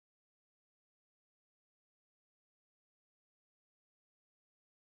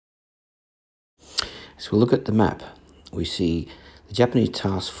As we look at the map, we see the Japanese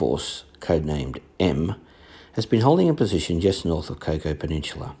task force, codenamed M, has been holding a position just north of Coco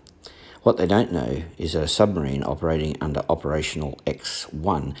Peninsula. What they don't know is that a submarine operating under Operational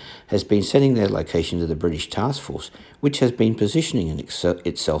X1 has been setting their location to the British task force, which has been positioning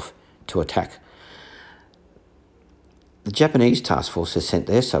itself to attack. The Japanese task force has sent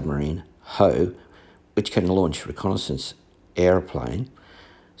their submarine, Ho, which can launch reconnaissance aeroplane,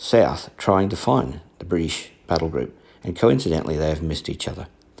 south, trying to find the British battle group, and coincidentally they have missed each other.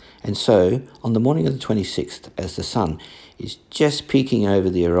 And so, on the morning of the 26th, as the sun is just peeking over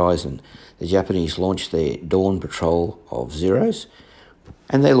the horizon, the Japanese launch their dawn patrol of Zeros,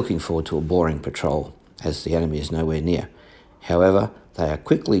 and they're looking forward to a boring patrol, as the enemy is nowhere near. However, they are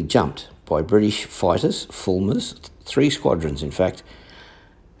quickly jumped by British fighters, Fulmars, 3 squadrons in fact,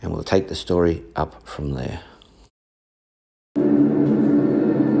 and we'll take the story up from there.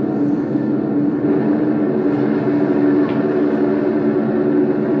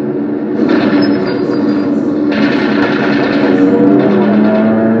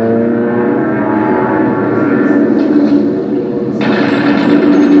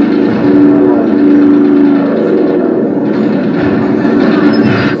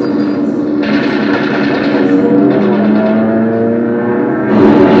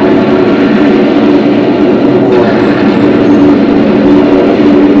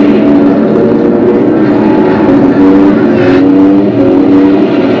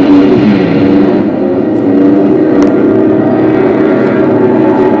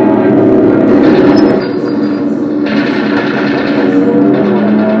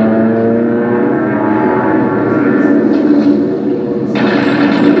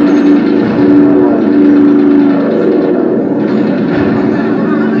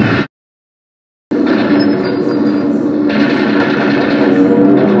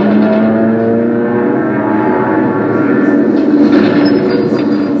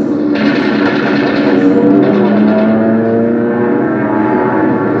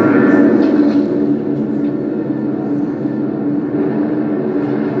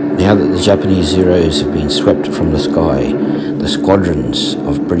 Now that the Japanese Zeros have been swept from the sky, the squadrons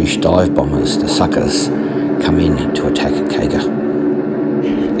of British dive bombers, the Suckers, come in to attack Kaga.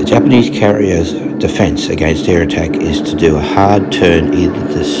 The Japanese carrier's defence against air attack is to do a hard turn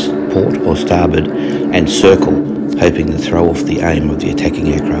either to port or starboard and circle, hoping to throw off the aim of the attacking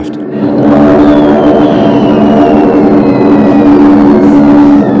aircraft.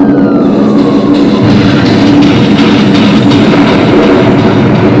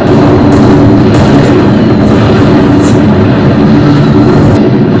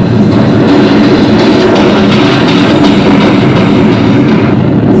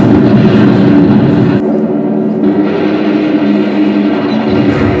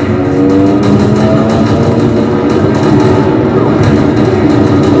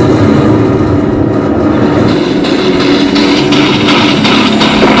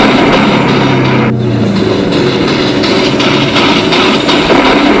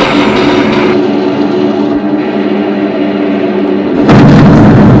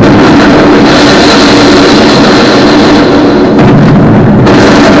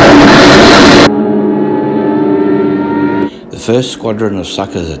 The first squadron of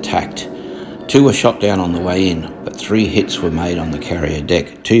Suckers attacked. 2 were shot down on the way in, but 3 hits were made on the carrier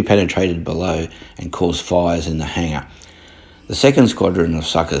deck. 2 penetrated below and caused fires in the hangar. The second squadron of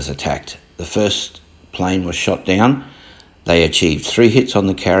Suckers attacked. The first plane was shot down. They achieved 3 hits on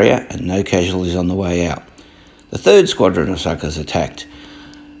the carrier and no casualties on the way out. The third squadron of Suckers attacked.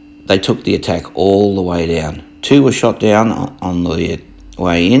 They took the attack all the way down. 2 were shot down on the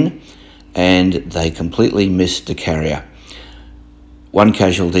way in and they completely missed the carrier. 1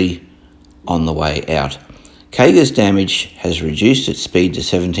 casualty on the way out. Kaga's damage has reduced its speed to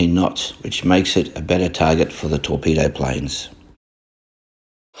 17 knots, which makes it a better target for the torpedo planes.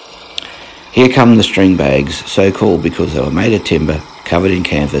 Here come the string bags, so called because they were made of timber, covered in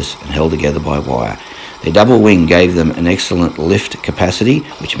canvas and held together by wire. Their double wing gave them an excellent lift capacity,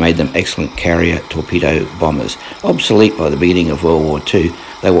 which made them excellent carrier torpedo bombers. Obsolete by the beginning of World War II,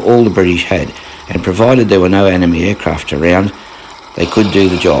 they were all the British had, and provided there were no enemy aircraft around, they could do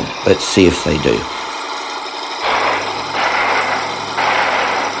the job. Let's see if they do.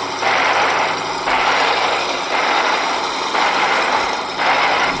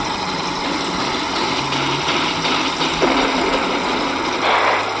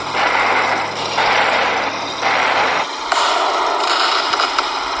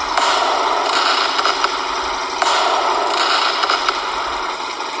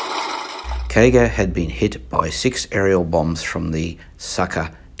 Kaga had been hit by 6 aerial bombs from the Sucker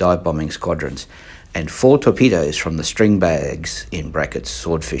dive bombing squadrons, and 4 torpedoes from the string bags, in brackets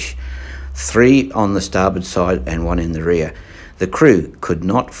swordfish, 3 on the starboard side and 1 in the rear. The crew could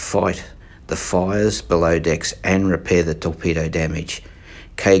not fight the fires below decks and repair the torpedo damage.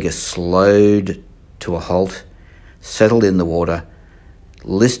 Kager slowed to a halt, settled in the water,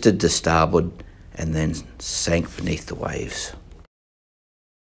 listed to starboard, and then sank beneath the waves.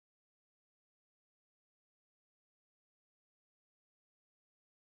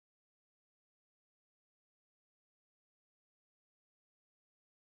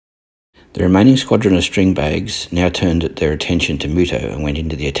 The remaining squadron of string bags now turned their attention to Mutu and went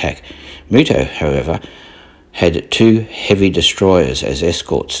into the attack. Mutu, however, had 2 heavy destroyers as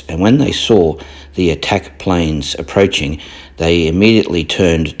escorts, and when they saw the attack planes approaching, they immediately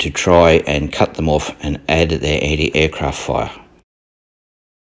turned to try and cut them off and add their anti-aircraft fire.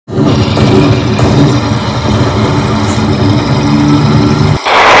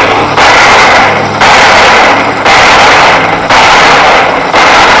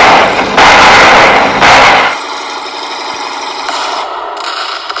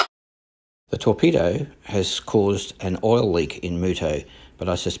 The torpedo has caused an oil leak in Mutu, but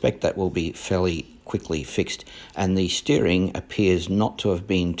I suspect that will be fairly quickly fixed, and the steering appears not to have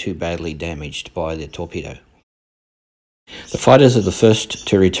been too badly damaged by the torpedo. The fighters are the first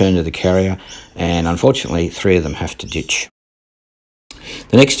to return to the carrier, and unfortunately 3 of them have to ditch.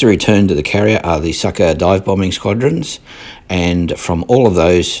 The next to return to the carrier are the sucker dive bombing squadrons, and from all of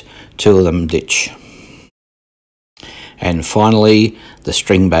those, 2 of them ditch. And finally, the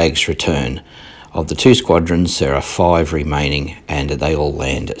string bags return. Of the 2 squadrons, there are 5 remaining, and they all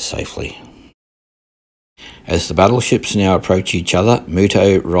land safely. As the battleships now approach each other,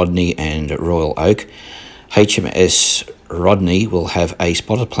 Mutu, Rodney and Royal Oak, HMS Rodney will have a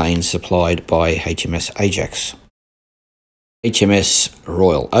spotter plane supplied by HMS Ajax. HMS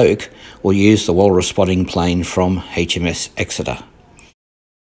Royal Oak will use the walrus spotting plane from HMS Exeter.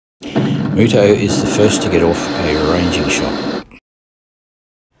 Mutu is the first to get off a ranging shot.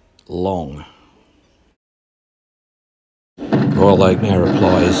 Long. Royal Oak now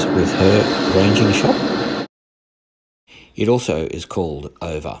replies with her ranging shot. It also is called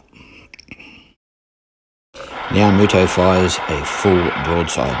over. Now Mutu fires a full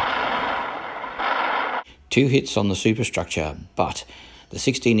broadside. 2 hits on the superstructure, but the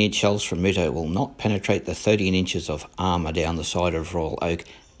 16-inch shells from Mutu will not penetrate the 13 inches of armour down the side of Royal Oak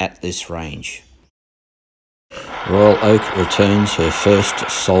at this range. Royal Oak returns her first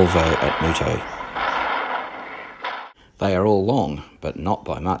salvo at Mutu. They are all long, but not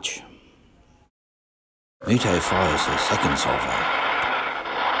by much. Mutu fires her second salvo.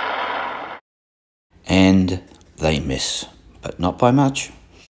 And they miss, but not by much.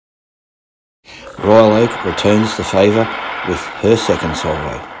 Royal Oak returns the favour with her second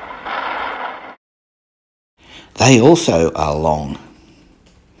salvo. They also are long.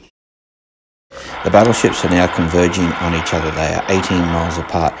 The battleships are now converging on each other. They are 18 miles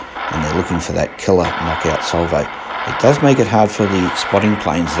apart, and they're looking for that killer knockout salvo. It does make it hard for the spotting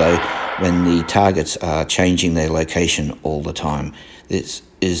planes, though, when the targets are changing their location all the time. This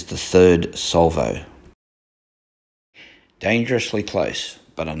is the 3rd salvo. Dangerously close,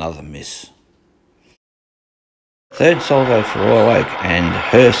 but another miss. 3rd salvo for Royal Oak, and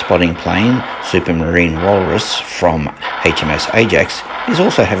her spotting plane, Supermarine Walrus from HMS Ajax, is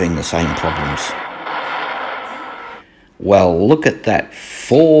also having the same problems. Well, look at that.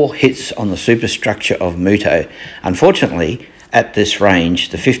 4 hits on the superstructure of Mutu. Unfortunately, at this range,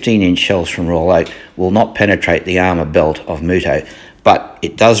 the 15-inch shells from Royal Oak will not penetrate the armour belt of Mutu, but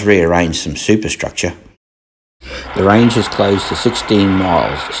it does rearrange some superstructure. The range is closed to 16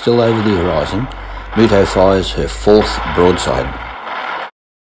 miles, still over the horizon. Mutu fires her 4th broadside.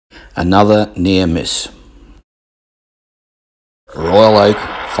 Another near miss. Royal Oak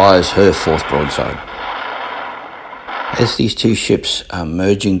fires her 4th broadside. As these 2 ships are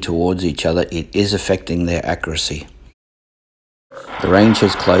merging towards each other, it is affecting their accuracy. The range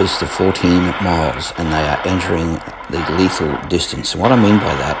has closed to 14 miles and they are entering the lethal distance. And what I mean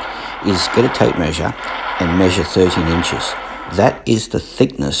by that is get a tape measure and measure 13 inches. That is the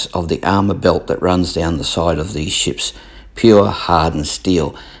thickness of the armour belt that runs down the side of these ships, pure hardened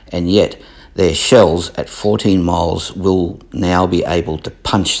steel, and yet their shells at 14 miles will now be able to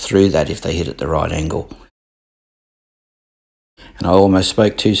punch through that if they hit at the right angle. And I almost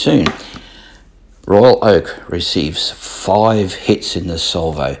spoke too soon. Royal Oak receives 5 hits in this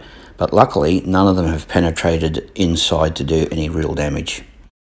salvo, but luckily none of them have penetrated inside to do any real damage.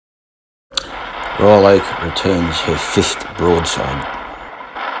 Royal Oak returns her 5th broadside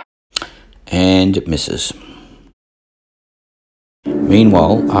and misses.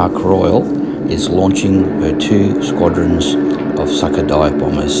 Meanwhile, Ark Royal is launching her 2 squadrons of sucker dive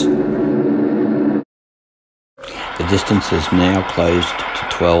bombers. The distance is now closed to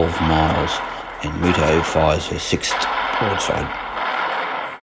 12 miles, and Mutu fires her 6th broadside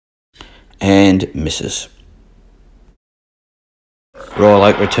and misses. Royal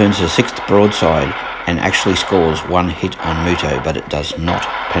Oak returns her 6th broadside and actually scores 1 hit on Mutu, but it does not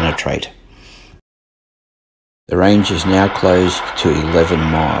penetrate. The range is now closed to 11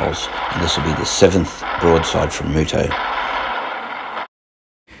 miles, and this will be the 7th broadside from Mutu.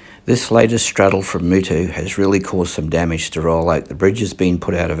 This latest straddle from Mutu has really caused some damage to Royal Oak. The bridge has been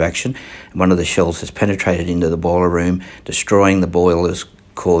put out of action, and one of the shells has penetrated into the boiler room, destroying the boilers,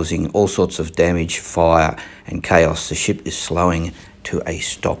 causing all sorts of damage, fire and chaos. The ship is slowing to a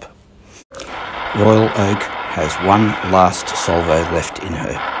stop. Royal Oak has 1 last salvo left in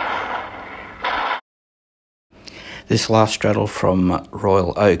her. This last straddle from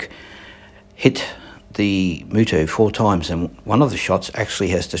Royal Oak hit the Mutu 4 times, and one of the shots actually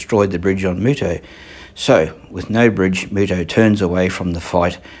has destroyed the bridge on Mutu. So, with no bridge, Mutu turns away from the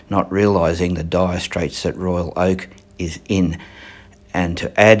fight, not realising the dire straits that Royal Oak is in. And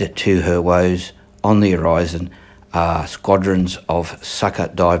to add to her woes, on the horizon are squadrons of sucker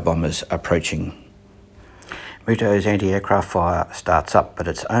dive bombers approaching. Mutu's anti-aircraft fire starts up, but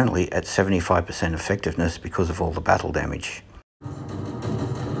it's only at 75% effectiveness because of all the battle damage.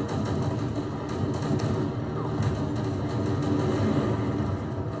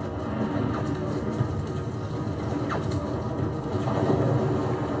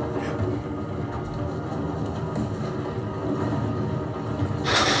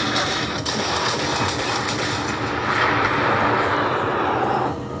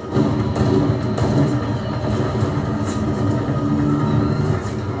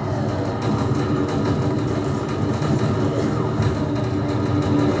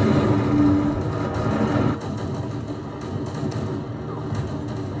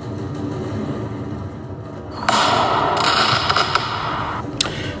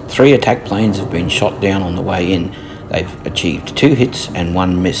 Three attack planes have been shot down on the way in. They've achieved 2 hits and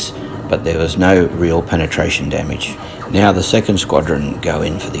 1 miss, but there was no real penetration damage. Now the 2nd squadron go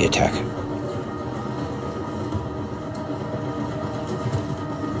in for the attack.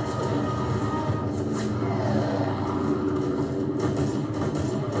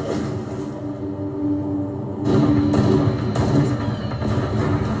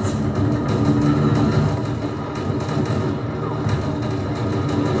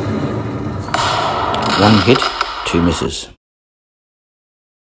 One hit, 2 misses.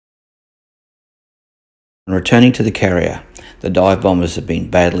 On returning to the carrier, the dive bombers have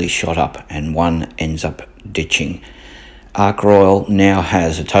been badly shot up and one ends up ditching. Ark Royal now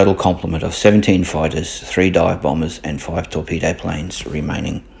has a total complement of 17 fighters, 3 dive bombers and 5 torpedo planes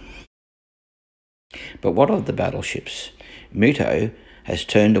remaining. But what of the battleships? Mutu has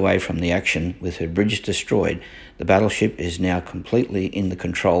turned away from the action with her bridge destroyed. The battleship is now completely in the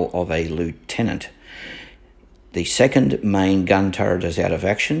control of a lieutenant. The 2nd main gun turret is out of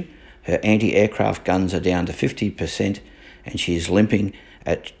action. Her anti-aircraft guns are down to 50% and she is limping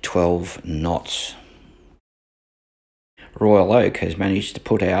at 12 knots. Royal Oak has managed to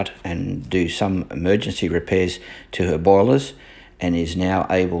put out and do some emergency repairs to her boilers and is now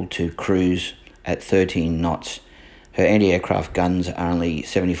able to cruise at 13 knots. Her anti-aircraft guns are only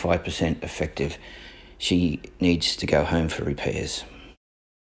 75% effective. She needs to go home for repairs.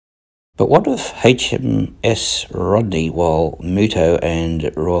 But what of HMS Rodney while Mutu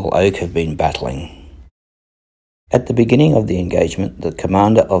and Royal Oak have been battling? At the beginning of the engagement, the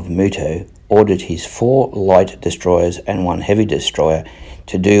commander of Mutu ordered his 4 light destroyers and 1 heavy destroyer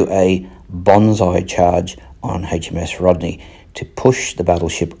to do a bonsai charge on HMS Rodney to push the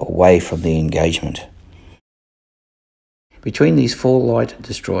battleship away from the engagement. Between these 4 light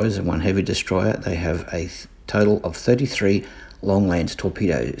destroyers and 1 heavy destroyer, they have a total of 33 long-lance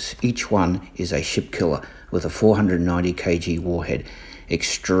torpedoes. Each one is a ship killer with a 490 kg warhead.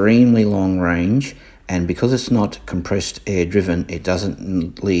 Extremely long range, and because it's not compressed air driven, it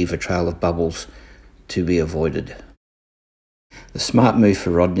doesn't leave a trail of bubbles to be avoided. The smart move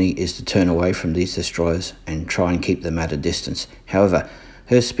for Rodney is to turn away from these destroyers and try and keep them at a distance. However,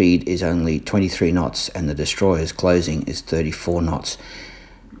 her speed is only 23 knots and the destroyer's closing is 34 knots.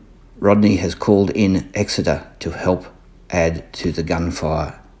 Rodney has called in Exeter to help add to the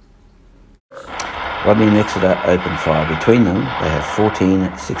gunfire. Rodney and Exeter open fire. Between them, they have 14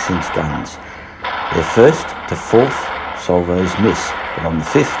 6-inch guns. Their 1st to 4th salvos miss, but on the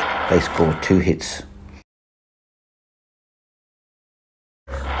 5th, they score 2 hits.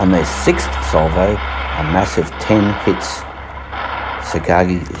 On their 6th salvo, a massive 10 hits.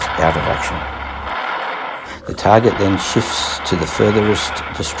 Sagagi is out of action. The target then shifts to the furthest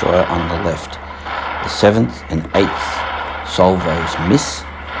destroyer on the left. The 7th and 8th salvos miss,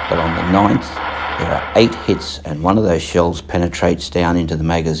 but on the 9th there are 8 hits and one of those shells penetrates down into the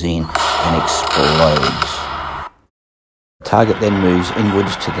magazine and explodes. The target then moves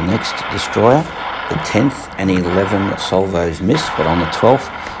inwards to the next destroyer. The 10th and 11 salvos miss, but on the 12th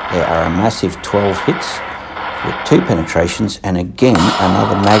there are a massive 12 hits with 2 penetrations and again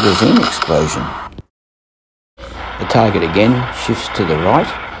another magazine explosion. The target again shifts to the right.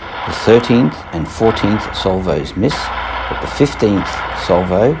 The 13th and 14th salvos miss, but the 15th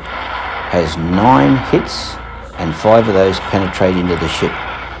salvo has 9 hits and 5 of those penetrate into the ship.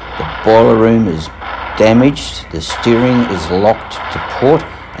 The boiler room is damaged, the steering is locked to port,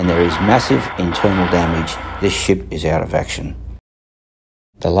 and there is massive internal damage. This ship is out of action.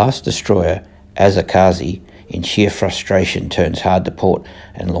 The last destroyer, Azakazi, in sheer frustration turns hard to port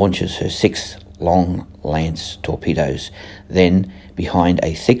and launches her 6 long lance torpedoes. Then, behind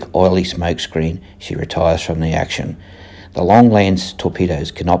a thick oily smokescreen, she retires from the action. The long lance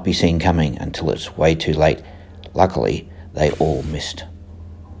torpedoes cannot be seen coming until it's way too late. Luckily, they all missed.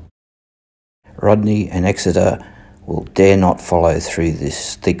 Rodney and Exeter will dare not follow through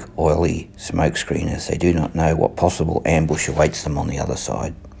this thick oily smokescreen as they do not know what possible ambush awaits them on the other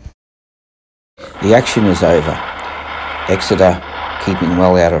side. The action is over. Exeter, keeping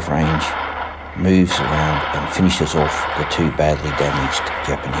well out of range, moves around and finishes off the 2 badly damaged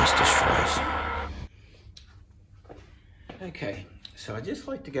Japanese destroyers. Okay, so I'd just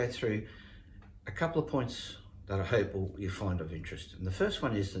like to go through a couple of points that I hope you find of interest. And the first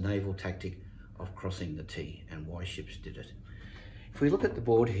one is the naval tactic of crossing the T and why ships did it. If we look at the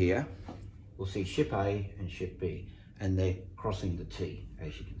board here, we'll see ship A and ship B, and they're crossing the T,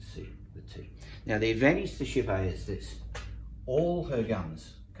 as you can see, the T. Now the advantage to ship A is this: all her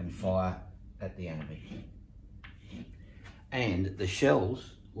guns can fire at the enemy, and the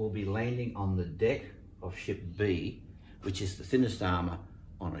shells will be landing on the deck of ship B, which is the thinnest armour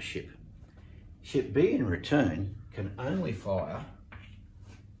on a ship. Ship B in return can only fire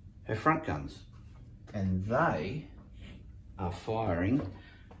her front guns, and they are firing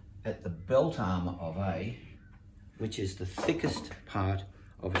at the belt armour of A, which is the thickest part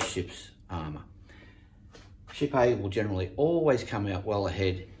of a ship's armour. Ship A will generally always come out well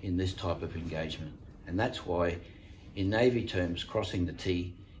ahead in this type of engagement, and that's why in Navy terms crossing the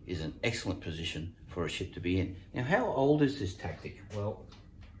T is an excellent position for a ship to be in. Now, how old is this tactic? Well,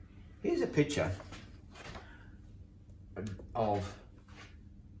 here's a picture of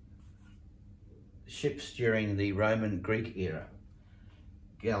ships during the Roman Greek era,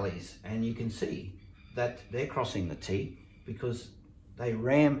 galleys, and you can see that they're crossing the T because they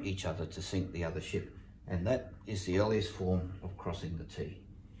ram each other to sink the other ship, and that is the earliest form of crossing the T.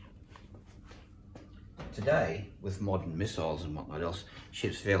 Today, with modern missiles and whatnot else,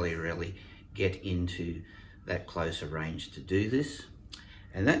 ships fairly rarely get into that closer range to do this.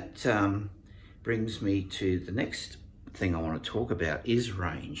 And that brings me to the next thing I want to talk about is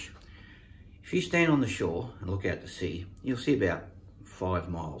range. If you stand on the shore and look out to sea, you'll see about 5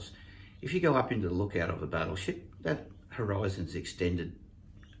 miles. If you go up into the lookout of a battleship, that horizon's extended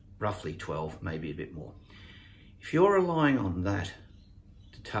roughly 12, maybe a bit more. If you're relying on that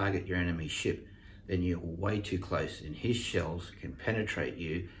to target your enemy ship, then you're way too close, and his shells can penetrate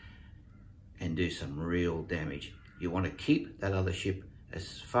you and do some real damage. You want to keep that other ship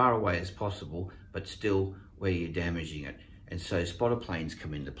as far away as possible, but still where you're damaging it. And so spotter planes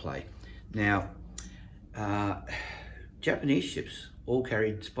come into play. Now, Japanese ships all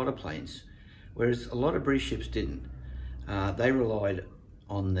carried spotter planes, whereas a lot of British ships didn't. They relied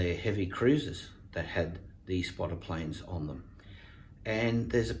on their heavy cruisers that had these spotter planes on them. And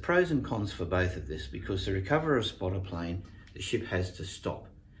there's a pros and cons for both of this, because to recover a spotter plane, the ship has to stop.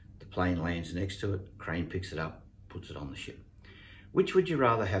 The plane lands next to it, crane picks it up, puts it on the ship. Which would you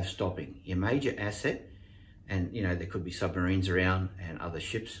rather have stopping? Your major asset, and you know, there could be submarines around and other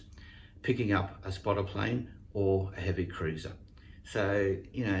ships, picking up a spotter plane or a heavy cruiser. So,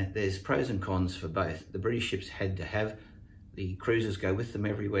 you know, there's pros and cons for both. The British ships had to have the cruisers go with them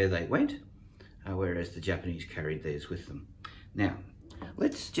everywhere they went, whereas the Japanese carried theirs with them. Now,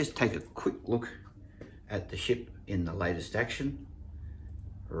 let's just take a quick look at the ship in the latest action,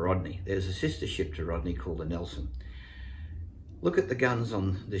 Rodney. There's a sister ship to Rodney called the Nelson. Look at the guns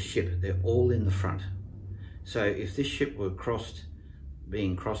on this ship, they're all in the front. So if this ship were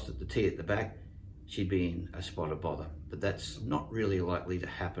being crossed at the T at the back, she'd be in a spotter bother. But that's not really likely to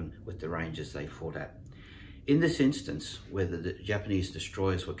happen with the ranges they fought at. In this instance, where the Japanese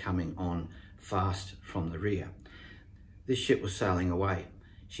destroyers were coming on fast from the rear, this ship was sailing away.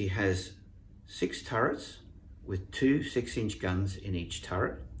 She has 6 turrets with 2 6-inch guns in each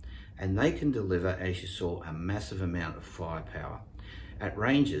turret, and they can deliver, as you saw, a massive amount of firepower at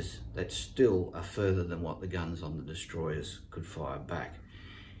ranges that still are further than what the guns on the destroyers could fire back.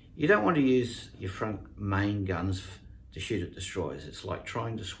 You don't want to use your front main guns to shoot at destroyers. It's like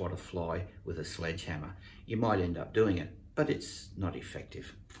trying to swat a fly with a sledgehammer. You might end up doing it, but it's not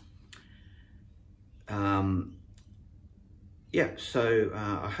effective. I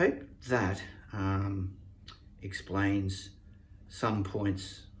hope that explains some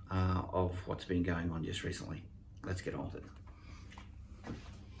points of what's been going on just recently. Let's get on with it.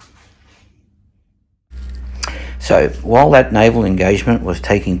 So while that naval engagement was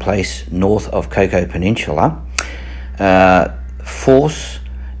taking place north of Coco Peninsula, Force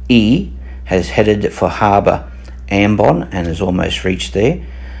E has headed for harbour Ambon and has almost reached there.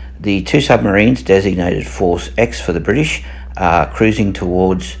 The 2 submarines designated Force X for the British are cruising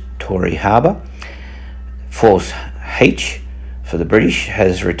towards Tory Harbour. Force H for the British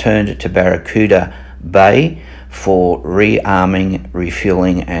has returned to Barracuda Bay for rearming,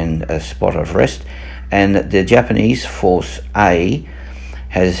 refuelling and a spot of rest. And the Japanese Force A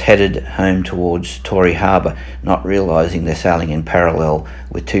has headed home towards Tory Harbour, not realising they're sailing in parallel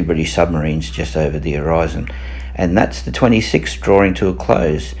with 2 British submarines just over the horizon. And that's the 26th drawing to a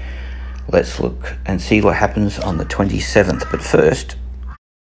close. Let's look and see what happens on the 27th. But first,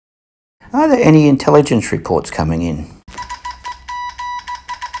 are there any intelligence reports coming in?